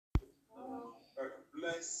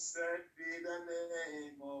Blessed be the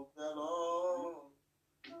name of the Lord,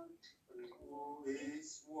 who is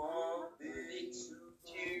worthy to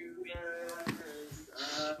be praised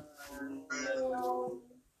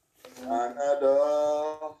and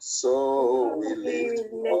adored. So we lift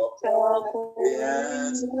up our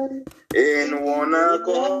hands in one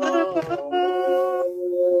accord,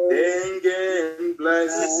 singing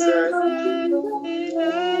blessed,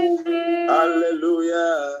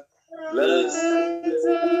 hallelujah, blessed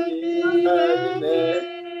be thy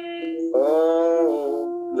name,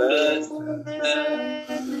 oh, blessed be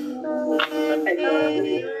the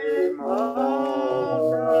name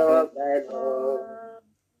of thy Lord.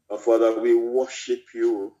 Oh, Father, we worship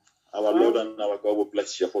you, our Lord and our God. We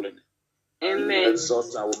bless your holy name. Amen.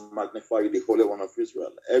 Exalt and will magnify you, the Holy One of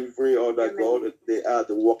Israel. Every other God, they are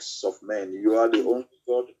the works of men. You are the only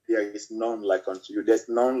God. There is none like unto you. There's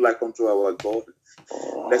none like unto our God.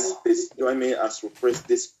 Let's please join me as we praise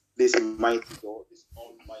this mighty God, this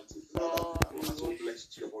almighty Father. As we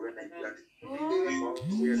bless your holy name.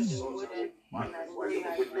 We exalt and will magnify you.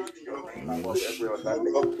 We lift your name above every other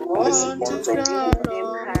name. This month of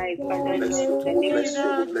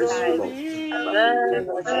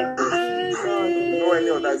no any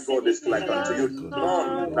other God is like unto you.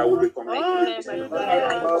 None that will be connected to you.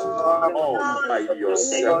 All by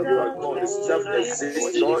yourself. You are God,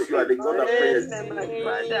 self-existing. Lord, you are the God that prays.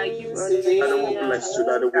 That will bless you,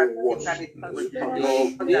 that will worship.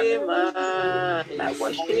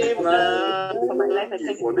 Thank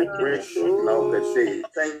you for the creation of the day.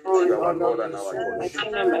 Thank you, our Lord and our God.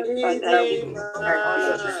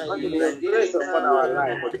 Grace upon our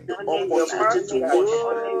life for the opportunity to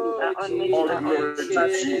worship. All glory to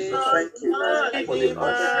Jesus. Thank you for the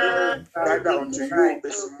opportunity to gather unto you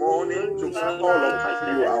this morning to call upon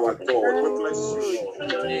you, our God. We bless you, Lord.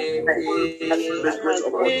 This great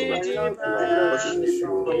opportunity to worship you.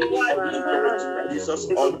 All glory to Jesus.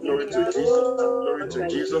 All glory to Jesus. All glory to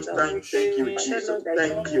Jesus. Thank you, Jesus.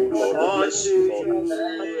 Thank you, Lord. We bless you, Lord.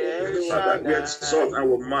 Father, we exalt and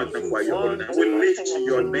we magnify your holy name. We lift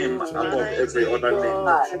your name above every other name.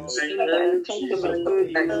 Thank you, Jesus.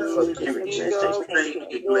 Thank you, Jesus. Thank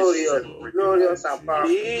you, glorious and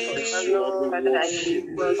powerful.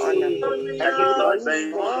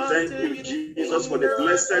 Thank you, Jesus, for the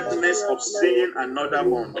blessedness of seeing another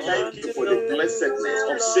month. Thank you for the blessedness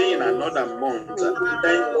of seeing another month.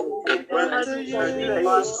 Thank you for granting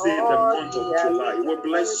to see the month of July. We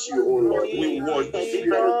bless you, O Lord. We worship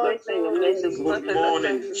you. Good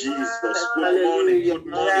morning, Jesus. Good morning. Good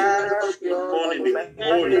morning. Good morning, the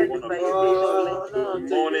Holy One of Israel. Good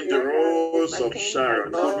morning, the Rose of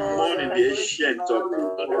Sharon. Good morning, the Ancient of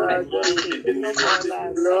Good morning, the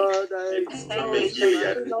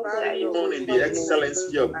Good morning, the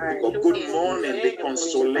excellency of God. Good morning, the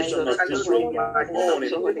consolation of Israel. Good morning,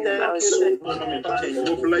 King.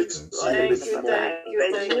 We bless you this morning.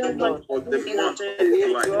 For the month of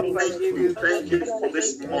July. Thank you for this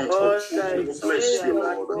month of July. We bless you,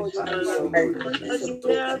 Lord.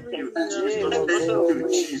 Thank you,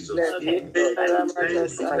 Jesus.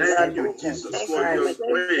 Thank you, Jesus, for your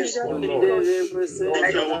grace, O Lord.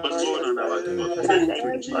 Thank you, our Lord and our God. Thank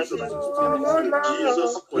you, Jesus.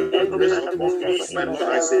 Jesus, for your grace upon my Lord.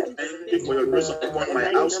 I say thank you for your grace upon my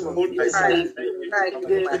household. I say thank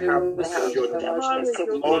you for your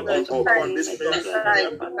upon this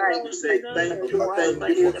platform. I say thank you for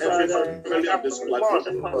every family on this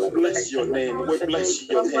platform. Bless your name. We bless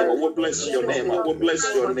your name. We bless your name. We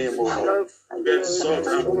bless your name, O Lord. We exalt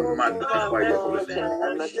and magnify your holy name.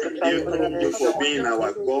 Thank you for being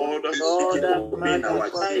our God. Thank you for being our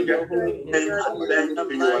King. Thank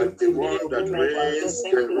you. You are the one that reigns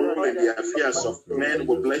and rules in the affairs of men.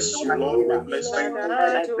 We bless you, Lord. We bless you.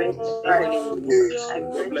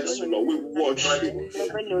 We bless you, Lord. We worship.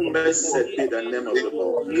 Blessed be the name of the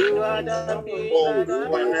Lord. Oh,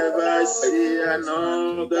 whenever I see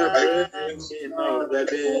another breaking of the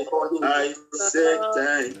day, I say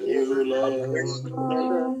thank you, Lord.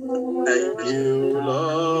 Thank you,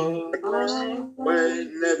 Lord.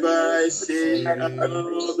 Whenever I see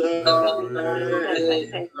another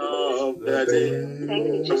breaking of the day,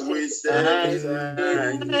 we say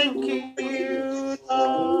thank you,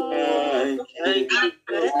 Lord. Thank you,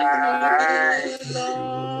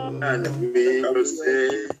 Lord. And we will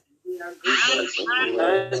say,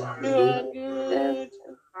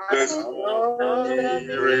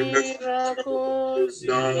 miracles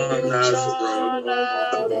done us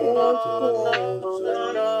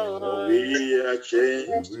we are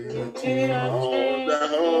changed. All the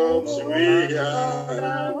hopes we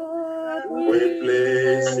have, we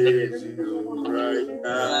place in you right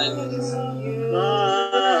now.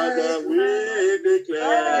 Father, we declare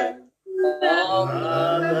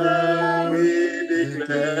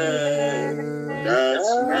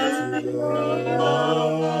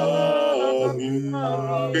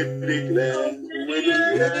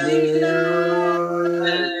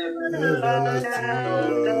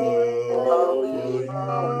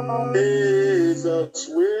Jesus,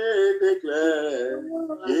 we declare.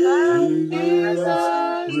 Jesus,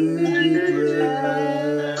 we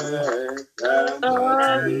declare that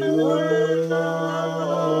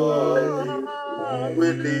we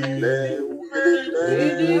declare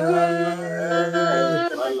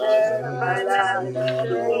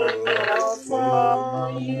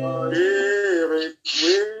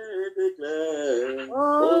Spirit, we declare.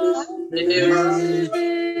 Holy Spirit,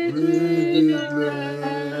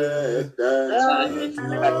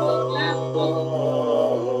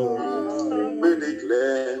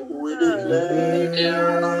 we declare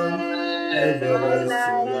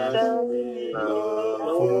that we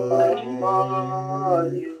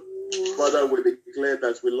Father, we declare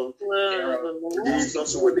that we love you.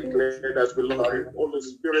 Jesus, we declare that we love you. Holy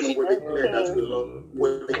Spirit, we declare that we love you. We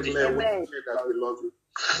declare that we love you.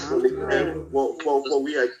 We declare, for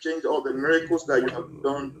we have changed all the miracles that you have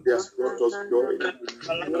done. They have brought us joy.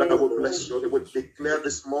 Father, we bless you. We declare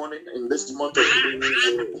this morning, in this month of June,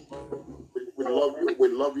 we love you. We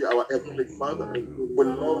love you, our Heavenly Father. We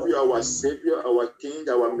love you, our Savior, our King,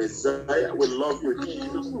 our Messiah. We love you,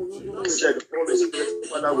 Jesus. We said, Holy Spirit,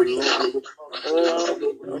 Father, we love you. We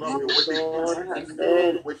love you.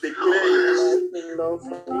 We declare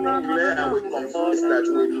and we confess that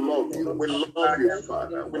we love you. We love you,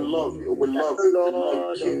 Father. We love you. We love you.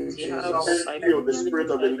 Thank you, the Spirit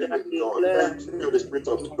of the living God. Thank you, the Spirit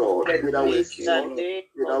of God. Without exalt,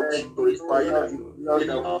 without glorifying,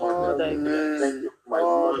 without honoring. Thank you, my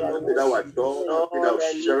Father. Without adored, without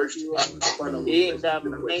cherished. Father, we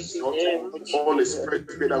exalt Holy Spirit,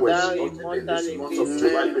 without exalted in this month of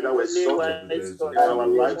July, without exalted in our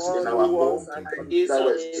lives, in our home, without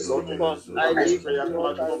exalted on this prayer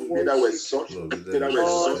platform, without exalted, without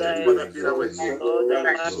exalted, Father, without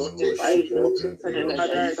exalted,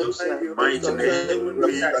 Jesus' mighty name, we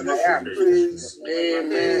pray.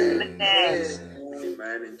 Amen.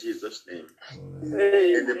 In Jesus' name.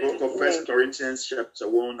 In the book of 1 Corinthians chapter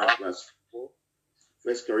 1 and verse 4.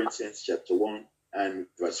 1 Corinthians chapter 1 and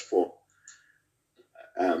verse 4.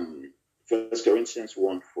 1 Corinthians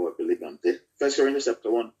 1 4, I believe I'm there. 1 Corinthians chapter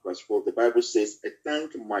 1 verse 4, the Bible says, I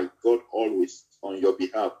thank my God always on your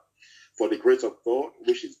behalf for the grace of God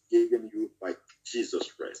which is given you by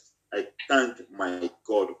Jesus Christ. I thank my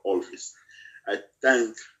God always. I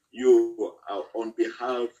thank you on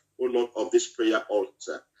behalf, O Lord, of this prayer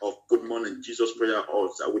altar, of Good Morning Jesus prayer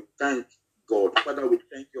altar. We thank God. Father, we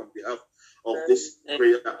thank you on behalf of this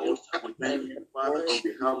prayer altar. We thank you, Father, on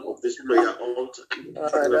behalf of this prayer altar.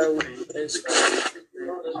 Father, we thank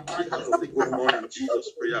you on behalf of the Good Morning Jesus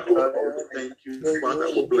prayer altar. Thank you, Father.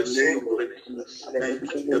 We bless you. Thank you,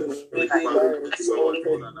 Heavenly Father. You are our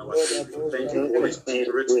Lord and our Savior. Thank you, Holy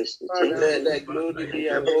Spirit. Let glory be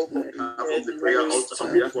on behalf of the prayer altar, on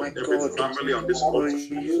behalf of every family on this altar. I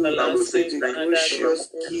will say thank you. I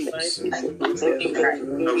will say thank you,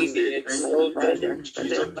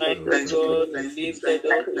 Jesus. Thank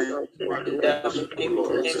you,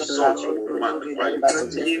 Lord. Exalt you, magnify you.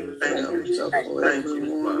 Thank you,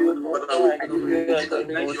 Father. Thank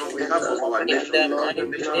you on behalf of our nation, the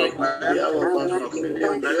nation of Ireland, the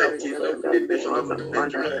United Kingdom, the nation of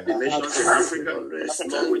Nigeria, the nations in Africa.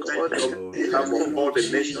 Lord, we thank you on behalf of all the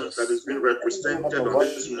nations that has been represented on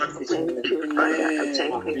this platform.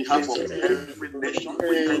 On behalf of every nation,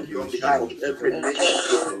 we thank you on behalf of every nation.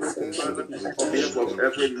 Father, on behalf of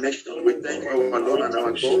every nation, we thank you, our Lord and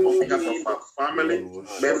our God. On behalf of our family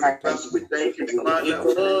members, we thank you, Father,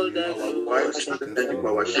 for our wives, we thank you for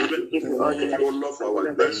our children, we thank you, Lord, for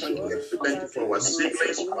our grandchildren, we thank you for our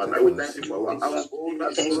siblings, Father, we thank you for our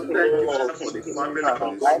householders, we thank you, Father, for the family of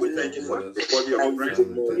God, we thank you for the body of Christ,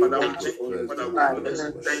 Father, we thank you,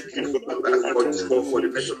 Father, thank you, Father, for the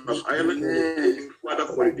nation of Ireland, thank you, Father,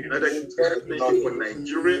 for the United Kingdom, thank you for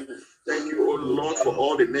Nigeria. Thank you, O Lord, for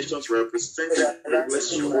all the nations represented. We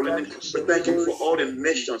bless your holy name. We thank you for all the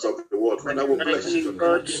nations of the world. Father, we bless you.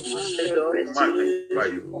 Magnify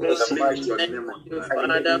you. Lift your name on high.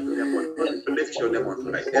 Lift your name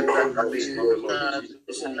on high. In the name of the Lord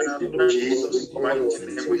Jesus. In Jesus' mighty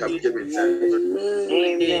name we have given thanks.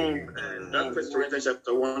 Amen. That 1 Corinthians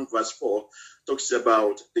chapter 1 verse 4 talks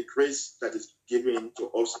about the grace that is given to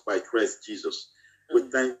us by Christ Jesus. We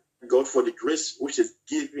thank God for the grace which is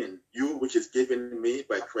given you, which is given me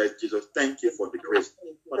by Christ Jesus. Thank you for the grace.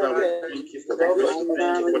 Father, we thank you for the grace.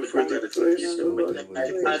 Thank you for the grace that is given. We thank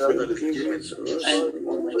you for the grace that is given.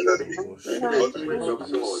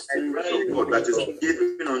 The grace of God that is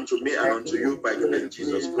given unto me and unto you by Christ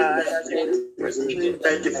Jesus.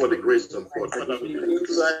 Thank you for the grace of God. Father, we thank you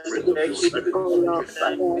for the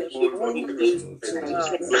grace that is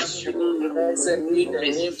bless you.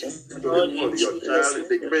 For your child,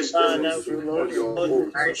 the grace for your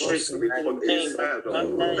home. Thank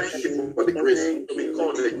you for the grace to be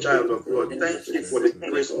called a child of God. Thank you for the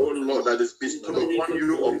grace, oh Lord, that is bestowed upon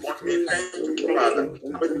you, upon me. Thank you, Father.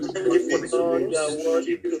 Thank you for the grace.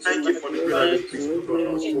 Thank you for the grace that is bestowed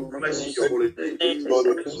on us. We bless your holy name.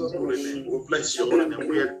 We bless your holy name.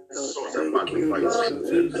 We exalt and magnify you.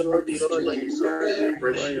 Jesus,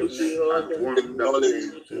 precious and wonderful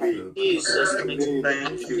name.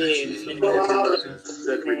 Thank you, Jesus.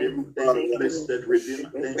 Blessed Redeemer. Blessed Redeemer.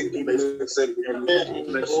 Thank you, blessed Redeemer.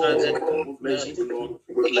 Bless you, Lord. Bless you, Lord.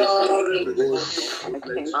 Blessed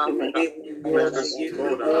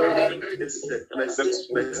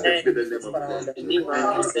be the name of God.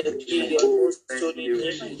 Thank you, Jesus.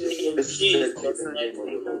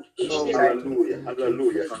 Hallelujah.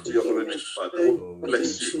 Hallelujah. Unto your holy name, Father.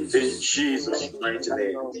 Bless you in Jesus' mighty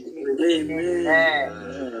name.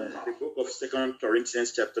 Amen. The book of 2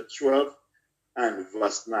 Corinthians chapter 12 and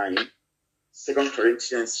verse 9. 2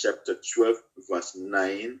 Corinthians chapter 12 verse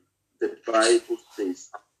 9. The Bible says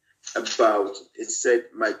about, it said,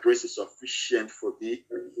 my grace is sufficient for thee,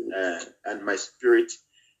 and my spirit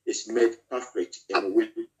is made perfect in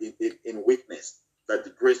weakness. That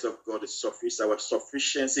the grace of God is sufficient, our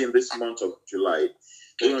sufficiency in this month of July.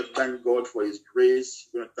 We want to thank God for His grace.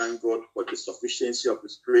 We want to thank God for the sufficiency of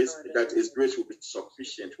His grace, that His grace will be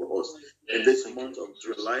sufficient for us in this month of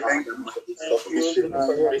July. Sufficient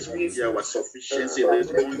grace will be our sufficiency in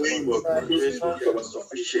this month. Grace will be our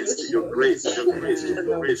sufficiency. Your grace,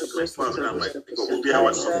 my Father and my God, will be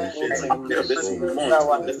our sufficiency in this month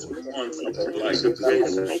of July. The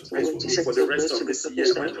grace will be for the rest of this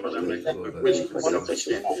year, my Father and my God. The grace will be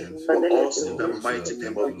sufficient for us in the mighty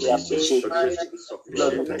name of Jesus. The grace will be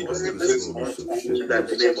sufficient. In the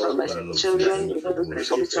name of children,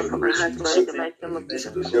 from my husband, in the mighty name of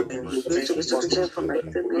Jesus.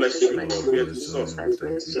 Bless you, Lord. We exalt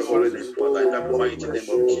the holy name, Father, in the mighty name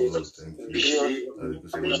of Jesus.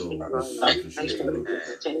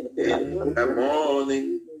 In the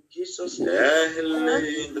morning, Jesus,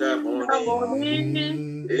 early in the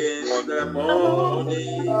morning,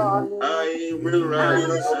 I will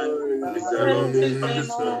rise and praise the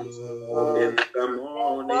Lord in the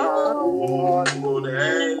morning.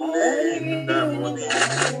 In the morning,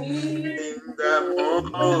 early in the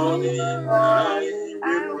morning, I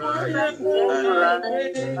will rise in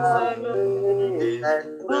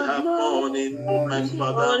the morning, my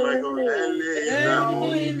Father, my God,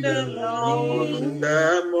 early in the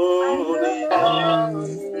morning,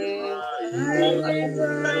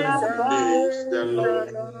 praise the Lord.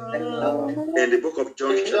 In the book of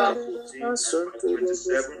John chapter 14, verse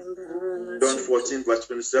 27, John 14, verse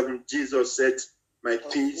 27, Jesus said, my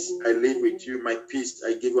peace I leave with you, my peace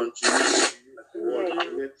I give unto you.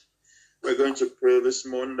 We're going to pray this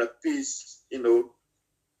morning that peace, the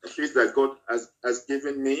peace that God has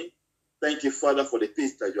given me. Thank you, Father, for the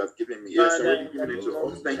peace that you have given me. Yes, already given it to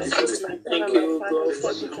us. Thank you for the peace. Thank you, God,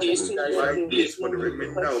 for the peace that you have given for the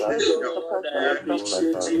remainder of this year. Thank you,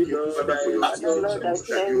 Father, for your peace.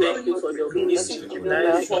 Thank you for your peace in my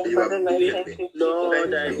life. Lord, I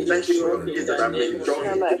thank you for your peace that I'm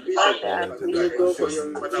enjoying. Thank you for your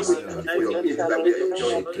peace in my life.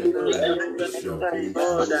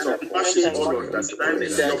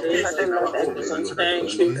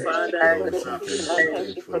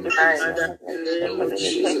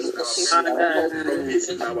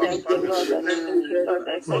 Thank you,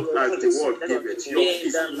 Father. As the word gave it, your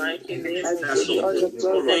peace.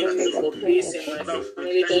 Thank you for peace in my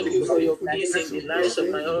family. Thank you for your peace in the lives of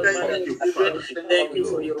my husband. Thank you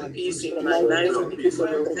for your peace in my life. Thank you for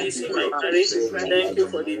your peace in my marriage. Thank you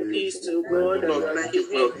for the peace to God. Thank you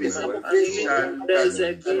for your peace.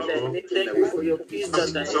 Thank you for your peace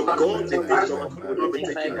that I so God, the peace of God will not be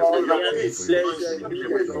taken away. Peace will not be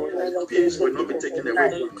taken away. Peace will not be taken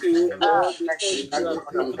away. Peace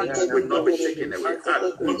will not be taken away.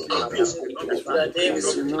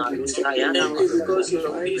 Thank you because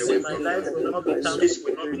your peace in my life will not be taken away. Peace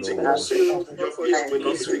will not be taken away. Your peace will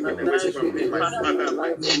not be taken away from me, my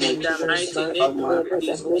Father. In the mighty name of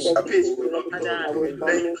Jesus. Peace will not be taken away.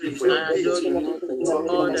 Thank you for your peace.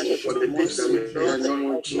 Lord, for the things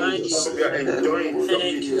that we are enjoying your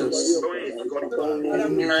peace, enjoying God.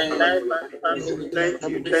 my life and family. Thank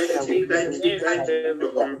you.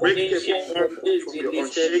 Your unbreakable, your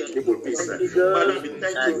unshakable peace. Father, we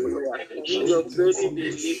thank you for your Your glory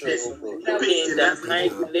be lifted in the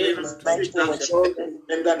mighty name of Jesus.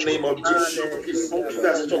 in the name of Jesus. Peace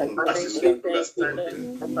that surpasses all understanding.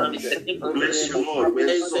 Bless you, Lord. We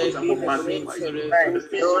exalt and we magnify you. The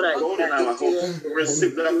peace of God in our home.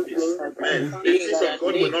 Receive that peace. Amen. The peace of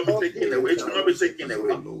God will not be taken away. It will not be taken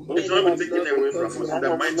away. It will not be taken away from us. In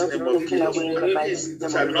the mighty name of Jesus.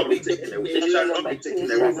 Peace shall not be taken away. It shall not be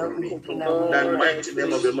taken away from me. In the mighty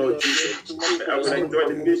name of the Lord Jesus. I will enjoy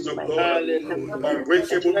the peace of God.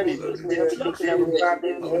 Unbreakable peace.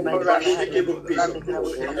 Unshakable peace of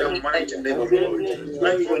God. In the mighty name of the Lord Jesus.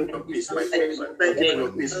 Thank you for your peace, my Father. Thank you for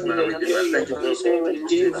your peace, my Redeemer. Thank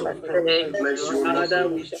you for your peace. Bless you, Father,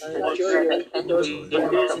 we shall enjoy your peace in this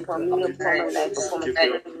communion.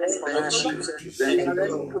 Thank you. Thank you,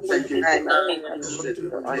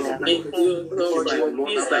 Lord, for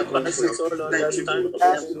peace that passes all understanding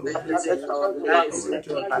in our lives.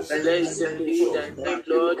 Blessed be the name,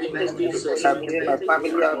 Lord, in the peace of my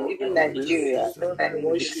family, even Nigeria.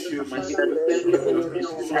 Worship you, my Savior. Thank you for your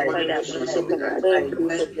peace over the nations of the earth. thank you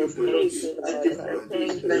for Thank you for your peace. Thank you for your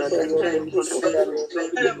peace. Thank you for your peace.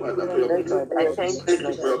 Thank you, Father, for your peace. Thank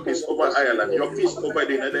you for your peace over Ireland, your peace over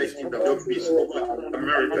the United Kingdom, your peace over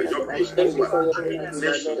America, your peace over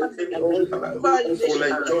nations. Thank you, Father. We'll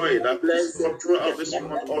enjoy that peace all throughout this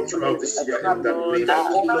month, all throughout this year. In the name of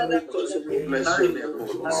Jesus. Bless your name,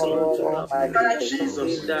 Lord. In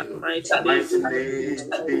Jesus' mighty name.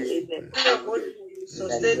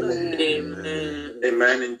 Amen.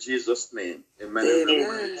 Amen in Jesus' name. Amen. In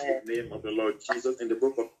the name of the Lord Jesus. In the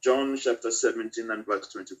book of John, chapter 17 and verse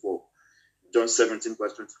 24. John 17,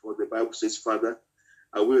 verse 24, the Bible says, Father,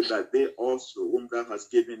 I will that they also, whom thou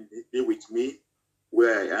hast given me, be with me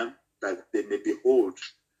where I am, that they may behold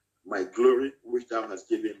my glory which thou hast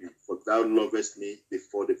given me, for thou lovest me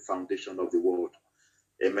before the foundation of the world.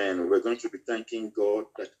 Amen. We're going to be thanking God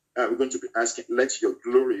that we're going to be asking, let your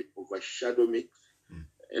glory overshadow me.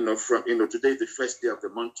 Today is the first day of the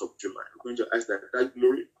month of July. We're going to ask that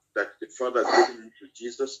glory that the Father has given to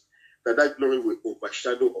Jesus, that glory will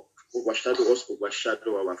overshadow us,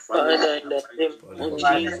 overshadow our family. Father, in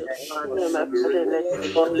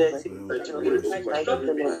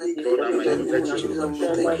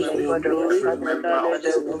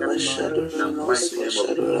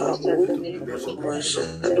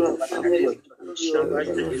the name of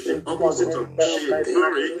Jesus, the opposite of shame.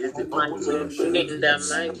 Glory is the opposite of shame. in the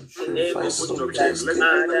mighty name of Jesus,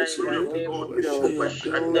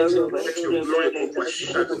 let your glory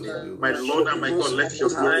overshadow me. My Lord and my God, let your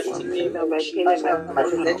glory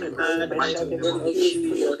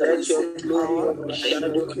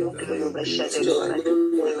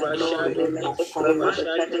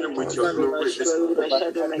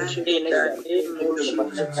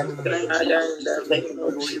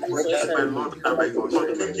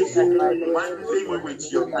thank you for wiping away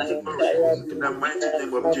with your glory in the mighty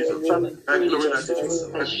name of Jesus.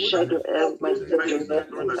 That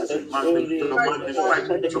glory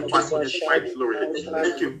that is magnified glory.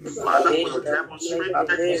 Thank you, Father, for your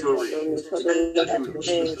demonstrated glory. Thank you,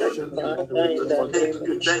 Jesus.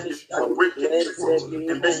 Thank you for breaking forth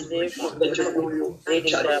in this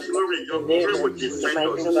glory. Your glory will defend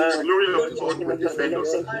us. The glory of God will defend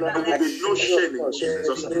us. There will be no shame in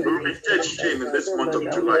Jesus. We reject shame in this month of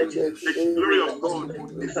July. The glory of God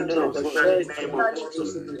will defend us in the name of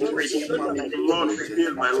Jesus. Lord,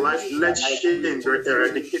 fill my life. Let shame be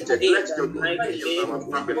eradicated. Let your glory fill our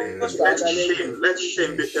family. Let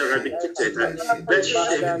shame be eradicated. Let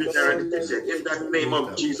shame be eradicated in the name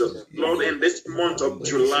of Jesus. Lord, in this month of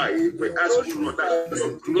July, we ask you, Lord, that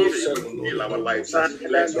your glory will fill our lives.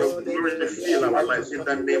 Let your glory fill our lives in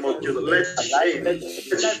the name of Jesus. Let shame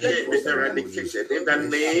be eradicated in the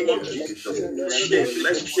name of Jesus.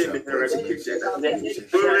 Let shame be eradicated.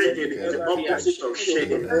 Glory is the opposite of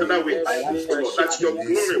shame. Father, we ask you, Lord, that your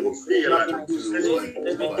glory will fill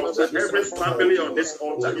every family on this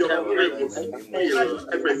altar. Your glory will fill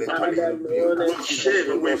every family.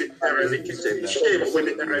 Shame will be eradicated. Shame will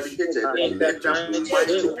be eradicated. In the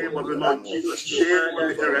mighty name of the Lord Jesus, shame will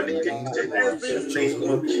be eradicated. In the name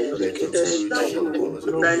of Jesus. Thank you, Lord.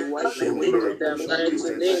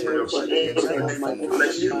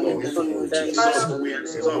 Bless you, Lord.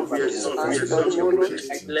 We exalt you.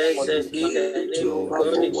 blessed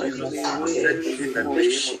be the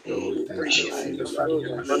name of God in Jesus.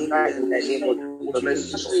 In the name of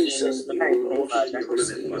bless you.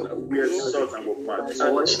 We exalt and we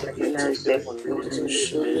magnify.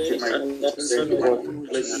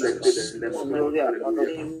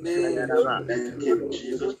 Thank you,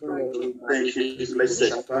 Jesus. Thank you,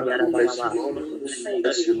 blessed Father. Bless you, Lord.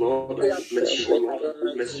 Bless you, Lord. Bless you,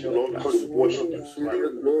 Lord. Bless you, Lord. I will worship you,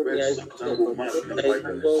 Father.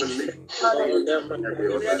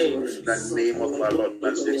 In the name of our Lord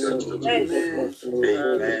and Savior Jesus.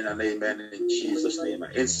 Amen and amen in Jesus' name.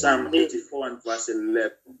 In Psalm 84 and verse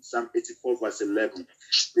 11, Psalm 84 verse 11,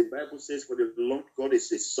 the Bible says, "For the Lord God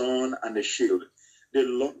is a sun and a shield. The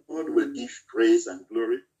Lord will give praise and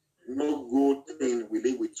glory. No good thing will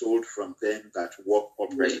he withhold from them that walk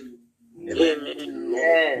upright." Amen. Lord,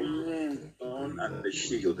 sun and the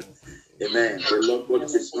shield. Amen. The Lord God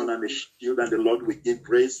is a sun and a shield, and the Lord will give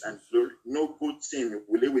praise and glory. No good thing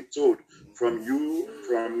will he withhold from you,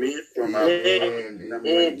 from me, from our Amen.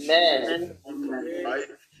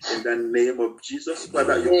 In the name of Jesus,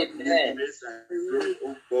 Father, you will give praise and glory,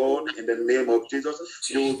 oh God. In the name of Jesus,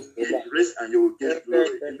 you will give praise and you will give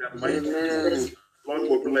glory. In the mighty name, Lord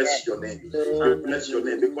will bless your name. I bless your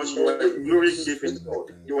name because you are a glory-giving God.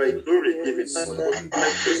 You are a glory-giving God.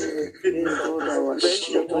 Bless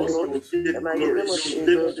your name.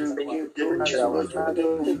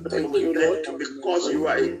 Because you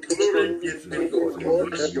are a glory-giving God.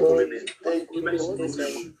 Bless your holy name. We bless your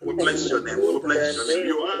name. We bless your name.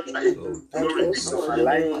 You are a glory-giving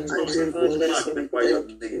God. Magnify your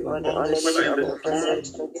name.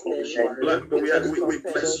 Father, in the month we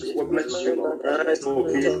bless you. We bless you, Lord. Oh,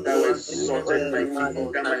 be thou exalted, my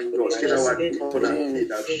King, my God, be thou adored and be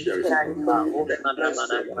thou cherished.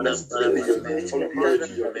 Blessed be your name, all glory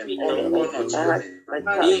to your name, all honor to your name.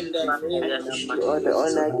 All the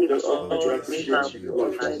honor I give Just want to appreciate you,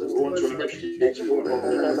 Lord. I want to appreciate you,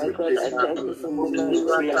 Lord. my God, I thank you for moving.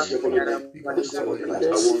 Bless your holy name. I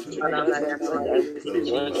want to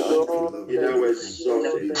be thou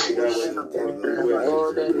exalted, be thou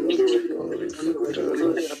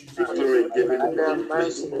glory given.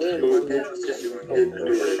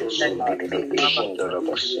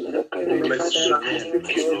 Bless your name.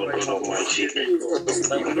 Lord, Almighty.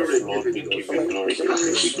 Lord, we give you glory.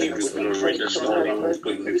 We give you glory this morning. We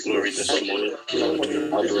give you glory this morning.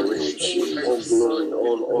 Adoration, all glory,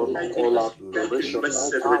 all adoration,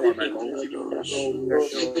 all power belongs to you.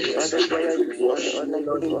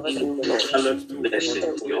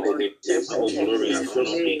 Blessed be your holy name. All glory and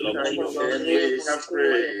honor belongs to you.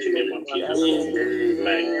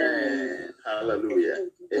 Amen. Hallelujah.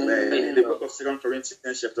 Amen. In the book of 2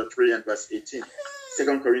 Corinthians chapter 3 and verse 18.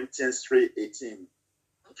 2 Corinthians 3:18.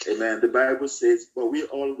 Amen. The Bible says, "But we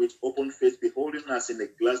all with open face, beholding us in a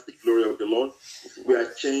glass the glory of the Lord, we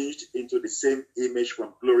are changed into the same image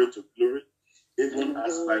from glory to glory, even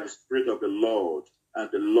as by the Spirit of the Lord. And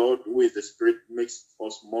the Lord, who is the Spirit, makes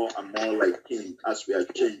us more and more like Him as we are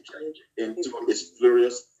changed into His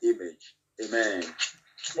glorious image." Amen.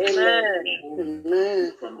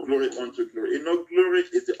 Amen. From glory unto glory. You know, glory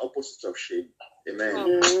is the opposite of shame. Amen.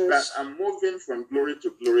 But I'm moving from glory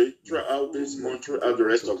to glory throughout this month, throughout the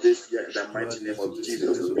rest of this year, in the mighty name of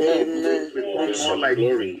Jesus. Amen. Become more like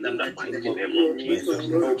glory in the mighty name of Jesus.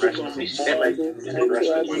 Become more like the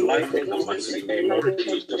rest of my life in the mighty name of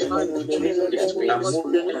Jesus. I'm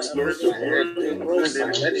moving from glory to glory.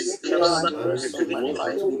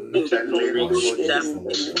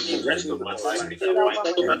 The rest of my life in the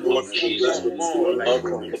mighty name of Jesus. Lord,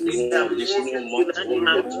 from the beginning of this new month,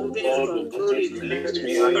 Lord, will continue to lift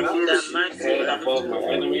me higher, head above my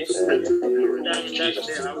enemies.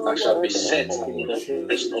 Jesus, I shall be set in the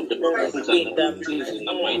rest of the prophets and the prophets in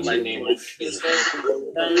the mighty name of Jesus.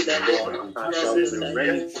 I shall be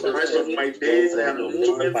raised the rest of my days. I am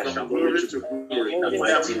moving from glory to glory. in the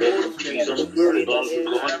mighty name of Jesus. Lord,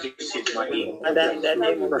 God, this is my aim. I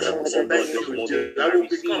will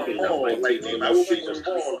become more like Him. I will become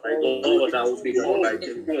more like Lord, I will be more like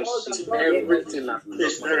Him. Everything I've done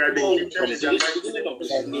from the beginning of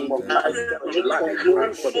this new month of July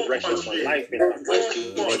and for the rest of my life in the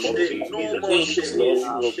mighty name of Jesus.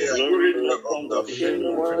 Lord, will glory will come the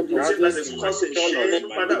shame regardless of my children,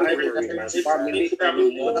 my library, my family,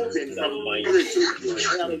 anymore in the mighty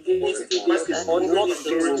name of Jesus.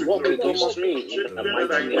 Nothing will walk against me in the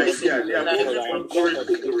mighty name of Jesus. Because I am covered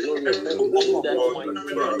with the glory of the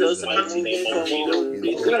mighty name of Jesus.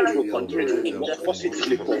 Things will continue to work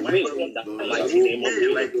positively for me in the mighty name of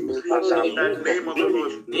Jesus. As I move name of the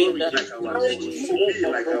Lord be like our Lord, be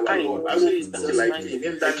like our Lord, as we be like Him.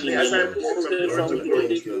 In that name, as I move from glory to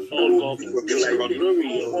glory, all be like Him.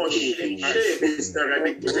 More shame is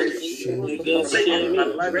eradicated. Satan, my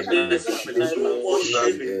life and my family, no more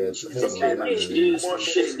shame in Jesus' name. More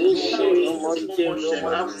shame, more shame.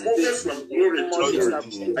 I'm moving from glory to glory.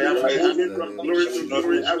 I am moving from glory to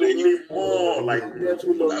glory. I will be more like Him.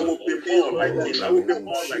 I will be more like Him. I will be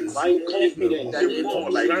more like Him. I will be more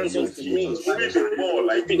like Jesus. We will be more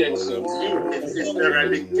like Him. It is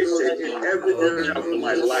eradicated in every area of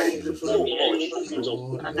my life. So much.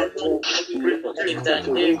 In the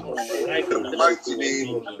name of the mighty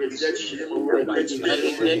name of rejection,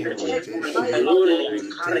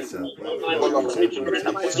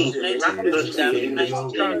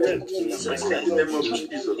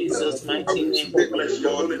 Jesus' mighty name. Bless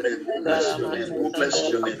your holy name. Bless your name. Bless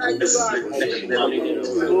your name. Bless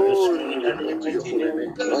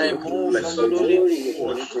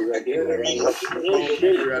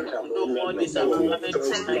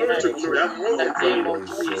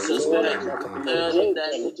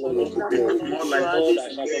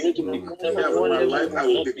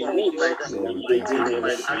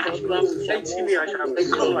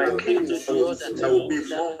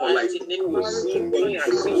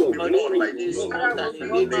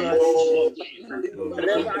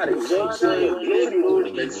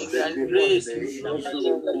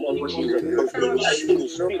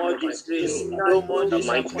no more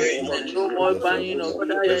disappointment, no more buying of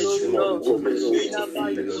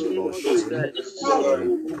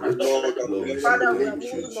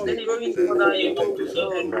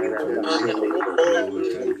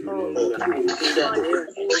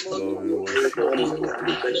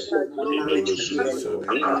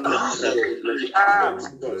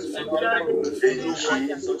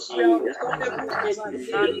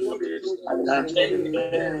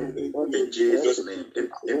in Jesus' name.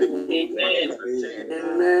 In the book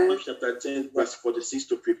of chapter 10, verse 46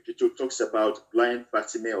 to 52 talks about blind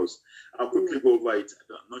Bartimaeus. I'll quickly go over it.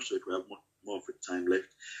 I'm not sure if we have more of the time left.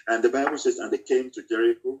 And the Bible says, and they came to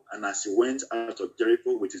Jericho, and as he went out of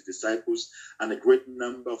Jericho with his disciples and a great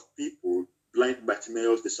number of people, blind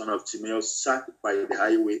Bartimaeus, the son of Timaeus, sat by the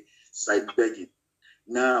highway side begging.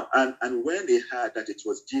 Now, and when they heard that it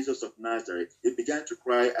was Jesus of Nazareth, they began to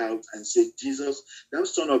cry out and say, Jesus, thou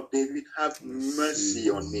son of David, have mercy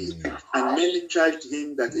on me. And many charged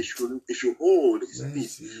him that he should hold his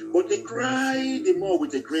peace. But they cried the more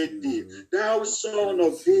with a great deal, thou son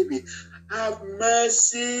of David, have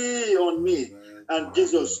mercy on me. And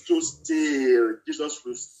Jesus stood still. Jesus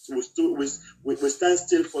will stand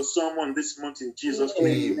still for someone this month in Jesus'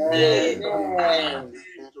 name. Amen.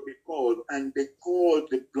 To be called, and they called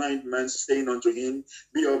the blind man, saying unto him,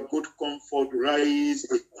 be of good comfort, rise,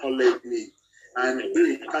 he calleth thee. And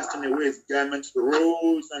he, casting away his garments,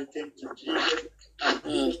 rose and came to Jesus, and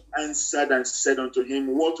he answered and said unto him,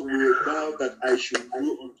 what wilt thou that I should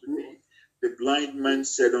do unto thee? The blind man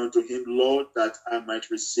said unto him, Lord, that I might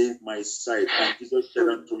receive my sight. And Jesus said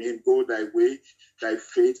unto him, go thy way, thy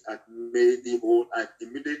faith hath made thee whole. And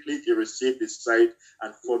immediately he received his sight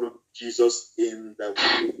and followed Jesus in the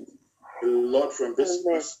way. Lord, from this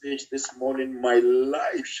passage this morning, my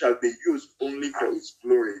life shall be used only for his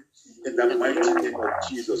glory. In the mighty name of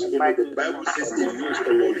Jesus. You know, the Bible says he used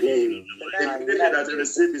for your name. Immediately that he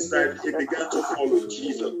received his sight, he began to follow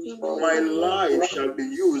Jesus. My life shall be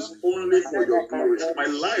used only for your glory. My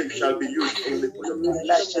life shall be used only for your glory.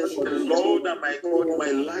 Lord and my God,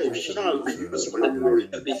 my life shall be used for your glory.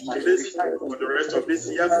 For the rest of this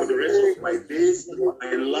year, for the rest of my days,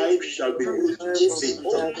 my life shall be used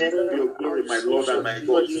only for your glory, my Lord and my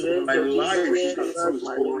God. My life shall be used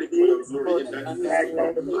only for your glory.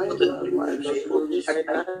 In the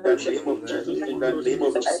name of Jesus, in the name of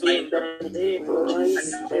Jesus, in the name of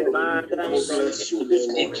Jesus, bless you this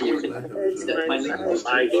morning. My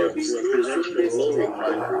life shall be represented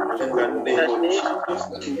in the name of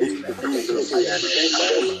Jesus.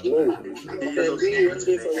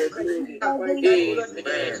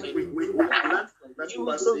 We learned from that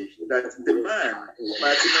passage that the man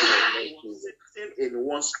was sitting in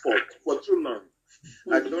one spot for too long.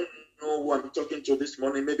 I don't know who I'm talking to this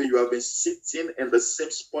morning. Maybe you have been sitting in the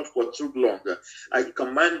same spot for too long. I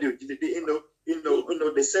command you,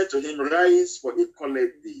 they said to him, rise, for he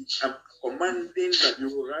calleth thee. I'm commanding that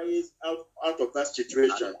you rise out of that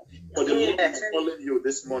situation. For the Lord is calling you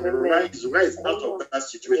this morning. Rise out of that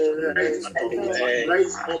situation. Rise out of it.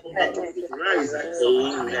 Rise out of it. Rise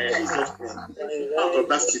out of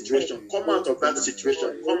that situation. Come out of that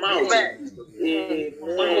situation. Come out.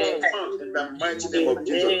 Come out. in the mighty name of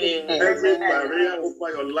Jesus. Every barrier over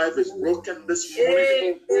your life is broken this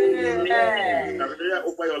morning. Barrier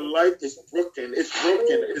over your life is broken. It's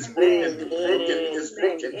broken. It's broken. It's broken. It's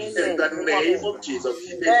broken. In the name of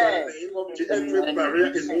Jesus. In the name of Jesus. Every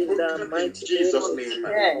barrier is broken in Jesus' name.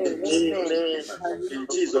 In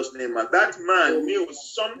Jesus' name. That man knew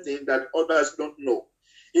something that others don't know.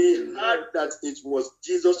 He heard that it was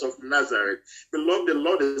Jesus of Nazareth. Beloved, the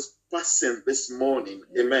Lord is passing this morning.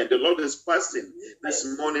 Amen. The Lord is passing this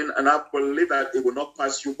morning, and I believe that it will not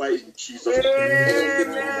pass you by in Jesus' name.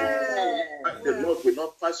 The Lord will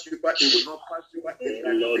not pass you by. It will not pass you by.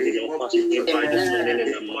 The Lord will not pass you by this morning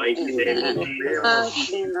in the mighty name of Jesus.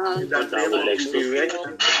 In the name of experience,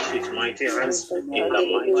 His mighty hands. In the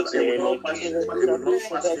mighty name of Jesus. It will not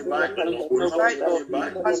pass you by. It will not pass you by.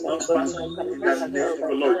 It will not pass you by. In the name of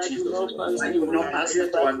the Lord Jesus. I am here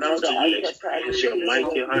to announce to you your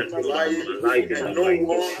mighty hand. Life and no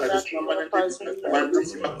more that is permanently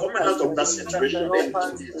advantage. You are coming out of that situation in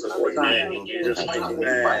Jesus' name. In Jesus' name.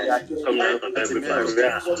 Coming out of every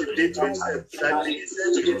barrier. What He did to Himself, that He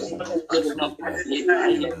said to Himself,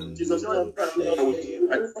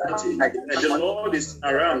 Jesus, and the Lord is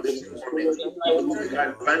around this morning.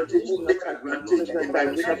 Take advantage in the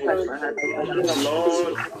name of the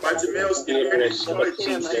Lord. Bartimaeus made a choice for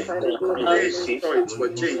change. He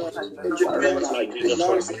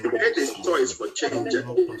made a choice for change.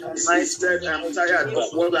 He said, I'm tired of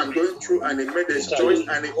what I'm going through, and he made a choice,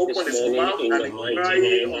 and he opened his mouth and he cried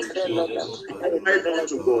unto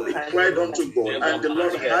God. He cried unto God, and the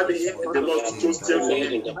Lord heard him. The Lord stood still for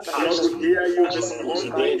him. The Lord will hear you this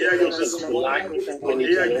morning. Will hear you this morning. Will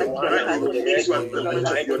hear you cry and will meet you at the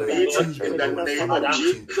point of your needs. In the name of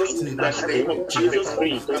Jesus. In the name of Jesus.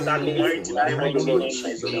 In the mighty name of the Lord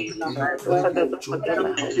Jesus.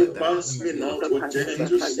 If you pass me not, O James,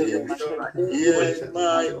 to see hear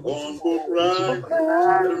my humble cry.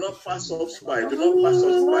 Do not pass us by. Do not pass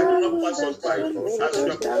us by. Do not pass us by.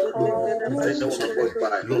 Ask your pray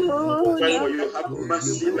for you. Have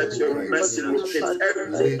mercy. Let your mercy locate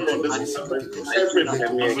everything on this earth.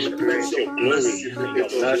 Everything. Let your mercy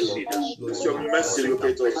locate us. Let your mercy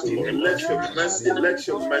locate us. Let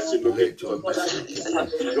your mercy locate us.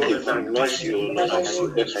 God, I bless you.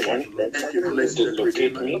 Thank you. Bless you.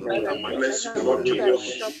 Locate me. Bless you, Lord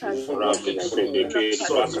Jesus. Thank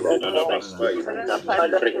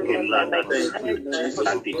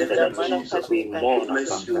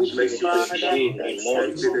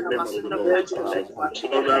you,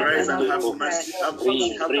 Lord, arise and have mercy.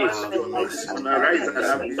 Arise and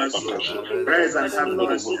have mercy. Arise and have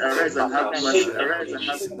mercy. Arise and have mercy. Arise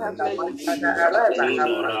and have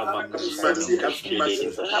mercy. Have mercy.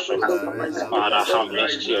 Father, have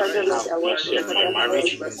mercy on my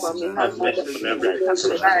marriage. Have mercy on every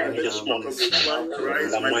person this morning.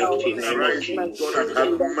 The mighty name of Jesus. God,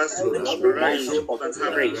 have mercy.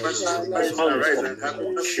 Arise and have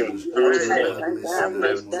mercy. Arise and have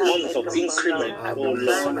mercy. Month of increment, oh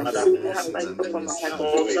Lord,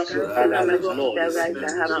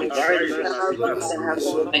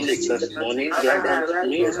 this morning,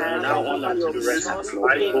 now on to the rest of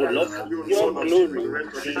life, oh Lord, your glory,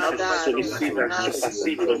 Jesus, so receive and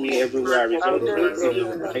supersede for me everywhere I resort.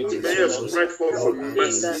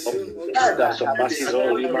 That surpasses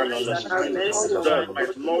all human understanding. My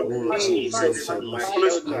Lord, Jesus, my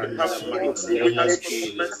shelter, have mercy.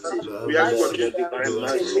 We ask for your divine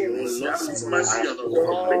mercy, O mercy on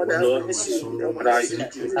Lord, Christ,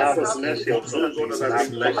 have mercy on us,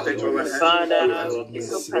 have mercy on us, Father,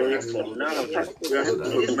 glory for now. We ask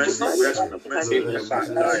for mercy, we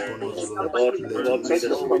ask for mercy, Lord, may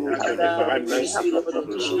the Spirit of divine mercy,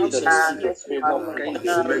 Jesus, favor,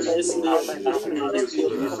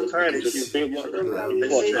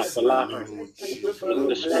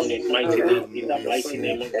 this morning, mightily, in the mighty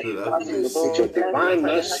name of Jesus, your divine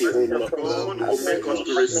mercy, O Lord, will make us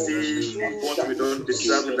to receive what we don't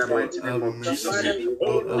deserve in the mighty name of Jesus.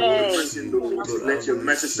 Let your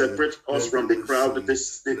mercy separate us from the crowd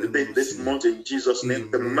this month in Jesus' name.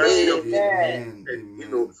 The mercy of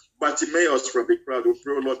Bartimaeus from the crowd. We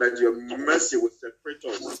pray, Lord, that your mercy will separate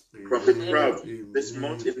us from the crowd this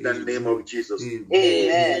month in the name of Jesus.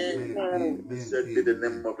 Amen. Blessed be the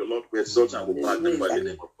name of the Lord. We exalt and we magnify the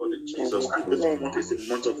name of God in Jesus. This month is a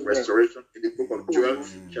month of restoration. In the book of Joel,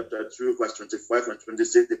 chapter 2, verse 25 and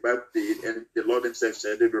 26, the Lord himself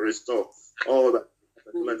said, they will restore all that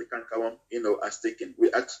particularly the cankerworm, has taken.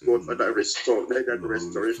 We ask God for that restore, let that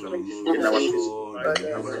restoration in our physical life,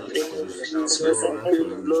 in our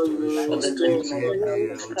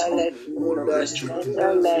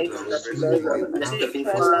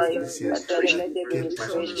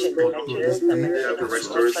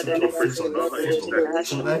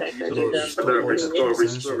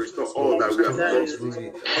restore all that we have lost.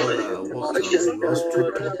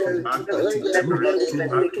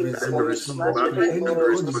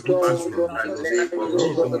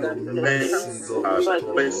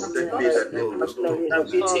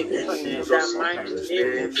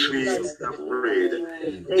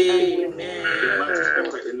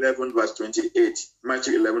 Matthew 11 verse 28.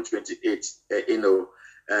 Matthew 11:28.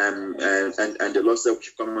 And the Lord said we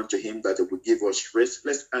should come unto him that it will give us rest.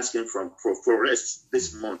 Let's ask him for rest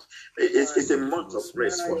this month. It's a month of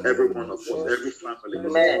rest for every one of us, every family.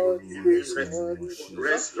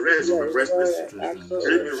 Rest.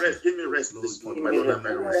 Give me rest this month, my Lord and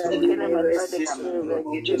my Lord.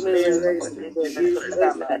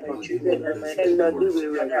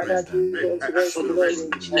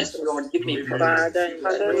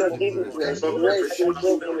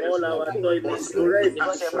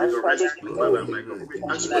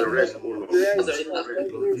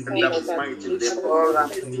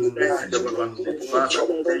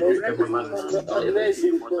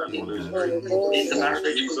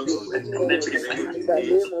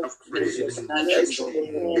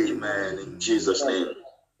 Amen. In Jesus' name.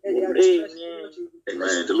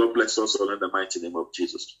 Amen. The Lord bless us all in the mighty name of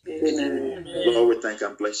Jesus. Amen. Lord, we thank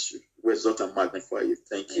and bless you. We exalt and magnify you.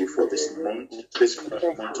 Thank you for this month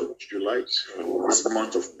of July, this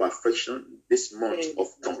month of perfection, this month of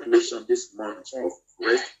completion, this month of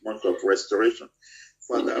rest, month of restoration.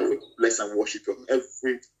 Father, we bless and worship you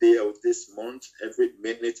every day of this month, every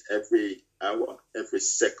minute, every hour, every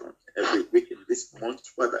second, every week in this month.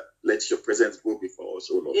 Father, let your presence go before us,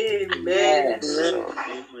 O Lord. Amen.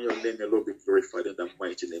 Your name, Lord, be glorified in the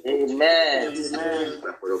mighty name of Jesus. Amen.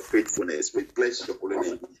 For your faithfulness, we bless your holy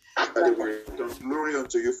name. Father, we return glory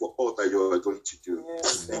unto you for all that you are going to do.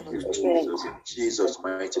 Thank you, Jesus. In Jesus'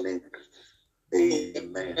 mighty name.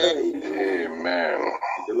 Amen. Amen.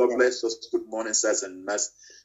 The Lord bless us. Good morning, sirs and nuts.